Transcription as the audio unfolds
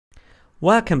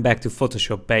Welcome back to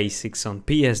Photoshop Basics on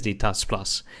PSD Touch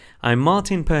Plus. I'm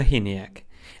Martin Perhiniak,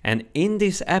 and in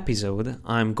this episode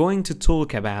I'm going to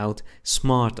talk about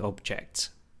smart objects.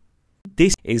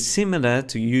 This is similar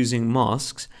to using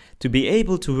masks to be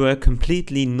able to work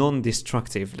completely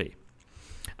non-destructively.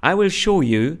 I will show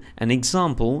you an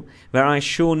example where I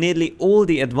show nearly all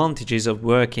the advantages of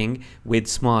working with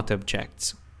smart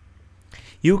objects.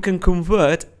 You can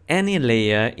convert any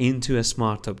layer into a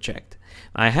smart object.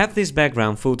 I have this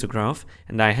background photograph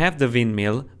and I have the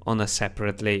windmill on a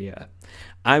separate layer.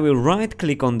 I will right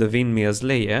click on the windmill's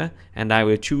layer and I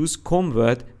will choose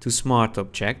Convert to Smart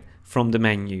Object from the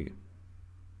menu.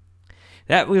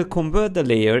 That will convert the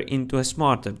layer into a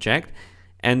smart object,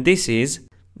 and this is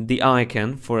the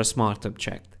icon for a smart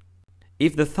object.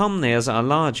 If the thumbnails are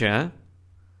larger,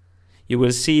 you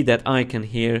will see that icon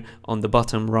here on the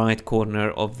bottom right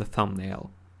corner of the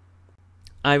thumbnail.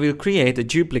 I will create a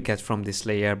duplicate from this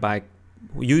layer by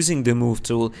using the Move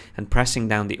tool and pressing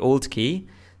down the Alt key.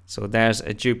 So there's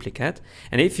a duplicate.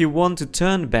 And if you want to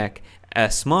turn back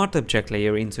a smart object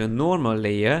layer into a normal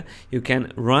layer, you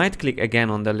can right click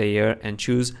again on the layer and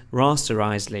choose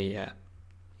Rasterize Layer.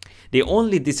 The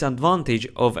only disadvantage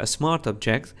of a smart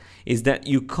object is that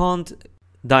you can't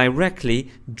directly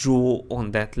draw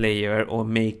on that layer or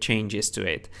make changes to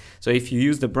it. So if you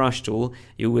use the brush tool,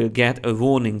 you will get a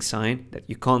warning sign that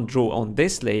you can't draw on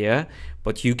this layer,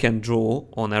 but you can draw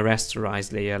on a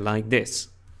rasterized layer like this.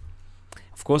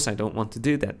 Of course, I don't want to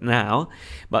do that now,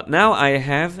 but now I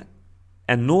have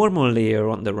a normal layer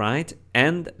on the right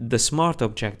and the smart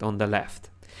object on the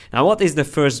left. Now, what is the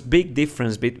first big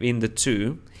difference between the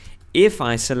two? If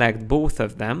I select both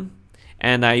of them,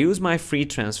 and I use my free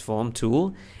transform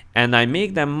tool and I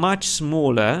make them much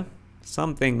smaller,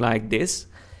 something like this,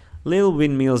 little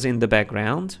windmills in the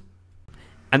background.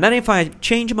 And then if I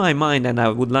change my mind and I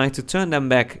would like to turn them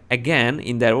back again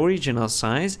in their original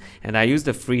size and I use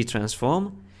the free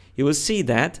transform, you will see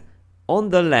that on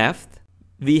the left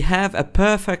we have a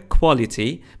perfect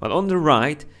quality, but on the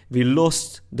right we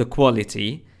lost the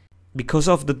quality because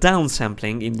of the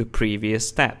downsampling in the previous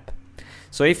step.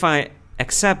 So if I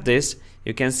accept this,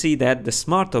 you can see that the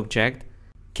smart object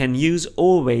can use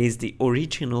always the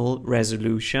original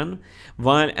resolution,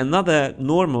 while another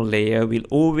normal layer will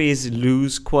always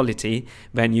lose quality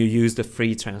when you use the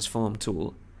free transform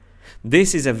tool.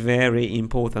 This is a very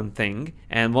important thing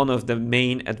and one of the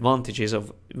main advantages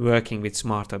of working with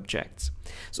smart objects.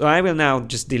 So I will now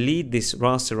just delete this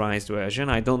rasterized version.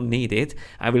 I don't need it.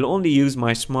 I will only use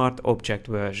my smart object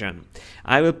version.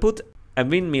 I will put a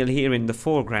windmill here in the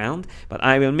foreground, but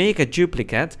I will make a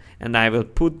duplicate and I will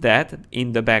put that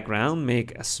in the background,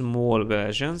 make a small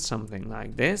version, something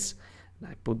like this.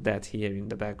 I put that here in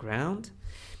the background.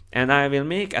 And I will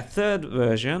make a third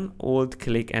version, Alt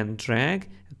click and drag,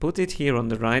 put it here on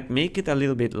the right, make it a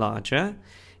little bit larger.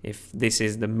 If this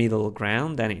is the middle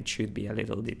ground, then it should be a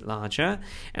little bit larger.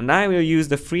 And I will use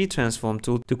the free transform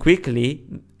tool to quickly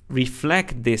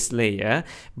reflect this layer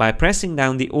by pressing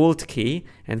down the Alt key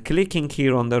and clicking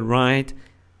here on the right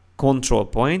control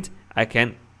point. I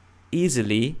can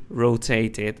easily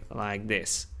rotate it like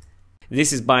this.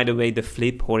 This is, by the way, the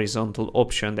flip horizontal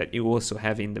option that you also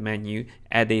have in the menu: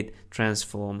 Edit,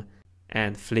 Transform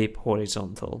and Flip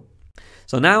Horizontal.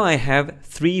 So now I have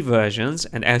three versions,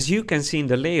 and as you can see in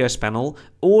the layers panel,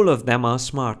 all of them are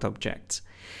smart objects.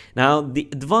 Now, the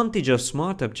advantage of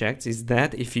smart objects is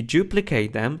that if you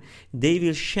duplicate them, they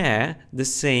will share the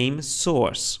same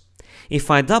source.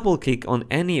 If I double click on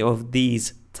any of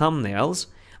these thumbnails,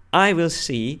 I will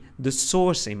see the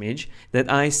source image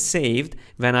that I saved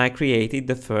when I created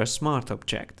the first smart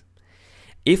object.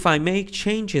 If I make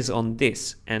changes on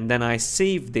this and then I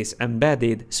save this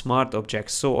embedded smart object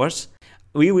source,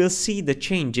 we will see the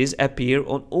changes appear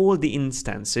on all the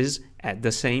instances at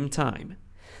the same time.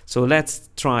 So let's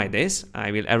try this.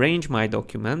 I will arrange my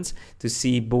documents to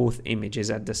see both images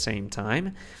at the same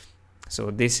time. So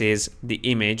this is the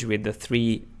image with the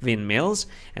three windmills,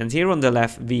 and here on the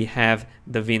left we have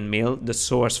the windmill, the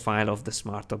source file of the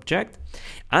smart object.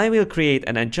 I will create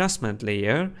an adjustment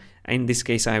layer. In this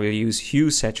case I will use hue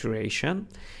saturation.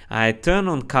 I turn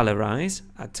on colorize,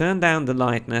 I turn down the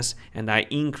lightness and I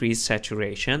increase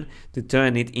saturation to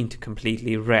turn it into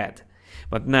completely red.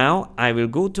 But now I will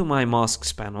go to my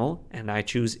masks panel and I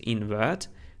choose invert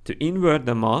to invert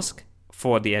the mask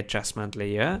for the adjustment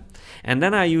layer, and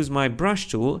then I use my brush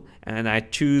tool and I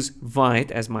choose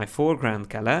white as my foreground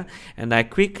color and I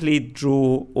quickly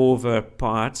draw over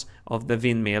parts of the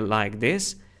windmill like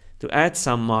this to add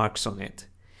some marks on it.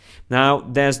 Now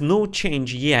there's no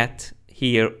change yet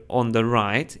here on the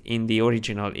right in the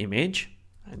original image.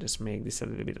 I just make this a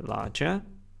little bit larger.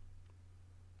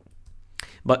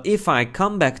 But if I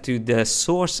come back to the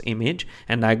source image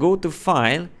and I go to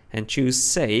File and choose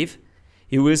Save,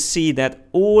 you will see that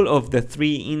all of the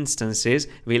 3 instances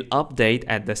will update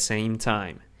at the same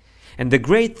time. And the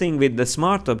great thing with the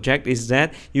Smart Object is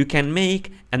that you can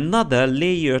make another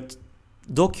layered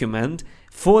document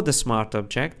for the Smart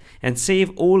Object and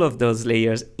save all of those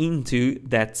layers into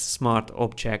that Smart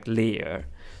Object layer.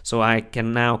 So I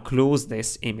can now close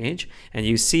this image and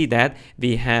you see that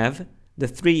we have the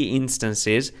 3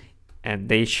 instances and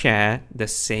they share the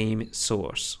same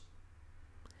source.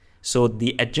 So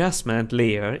the adjustment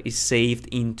layer is saved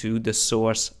into the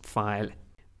source file,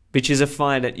 which is a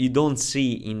file that you don't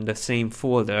see in the same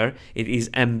folder. It is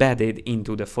embedded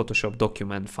into the Photoshop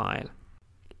document file.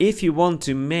 If you want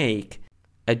to make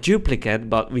a duplicate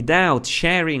but without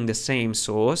sharing the same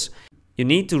source, you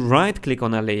need to right click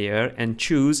on a layer and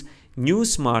choose New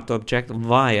Smart Object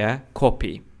via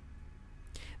Copy.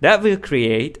 That will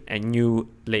create a new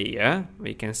layer.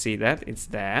 We can see that it's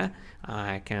there.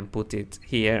 I can put it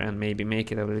here and maybe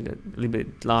make it a little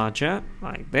bit larger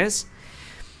like this.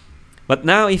 But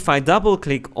now if I double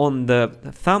click on the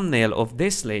thumbnail of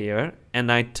this layer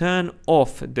and I turn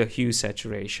off the hue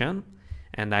saturation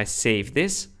and I save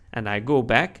this and I go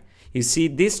back, you see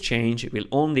this change will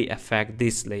only affect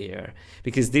this layer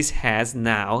because this has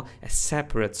now a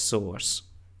separate source,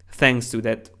 thanks to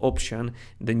that option,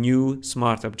 the New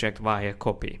Smart Object via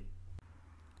Copy.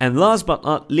 And last but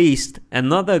not least,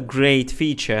 another great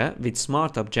feature with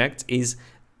Smart Objects is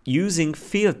using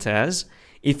filters.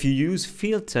 If you use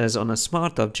filters on a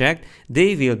Smart Object,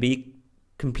 they will be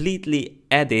completely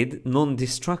added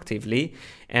non-destructively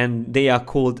and they are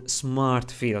called smart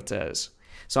filters.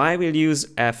 So I will use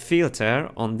a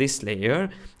filter on this layer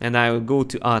and I will go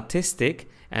to Artistic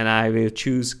and I will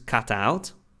choose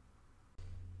Cutout.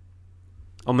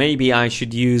 Or maybe I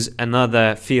should use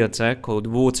another filter called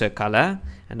Watercolor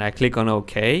and I click on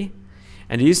OK.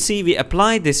 And you see we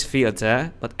applied this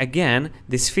filter, but again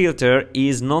this filter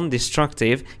is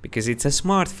non-destructive because it's a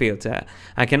smart filter.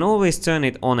 I can always turn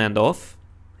it on and off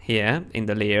here in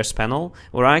the layers panel,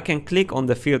 or I can click on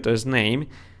the filter's name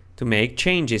to make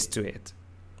changes to it,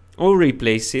 or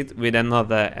replace it with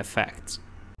another effect.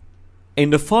 In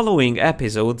the following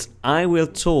episodes, I will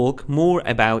talk more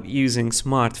about using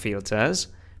smart filters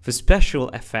for special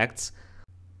effects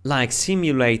like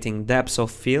simulating depth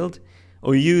of field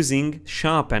or using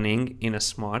sharpening in a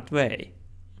smart way.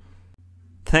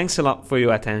 Thanks a lot for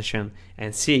your attention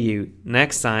and see you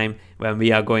next time when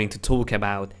we are going to talk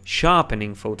about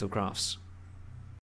sharpening photographs.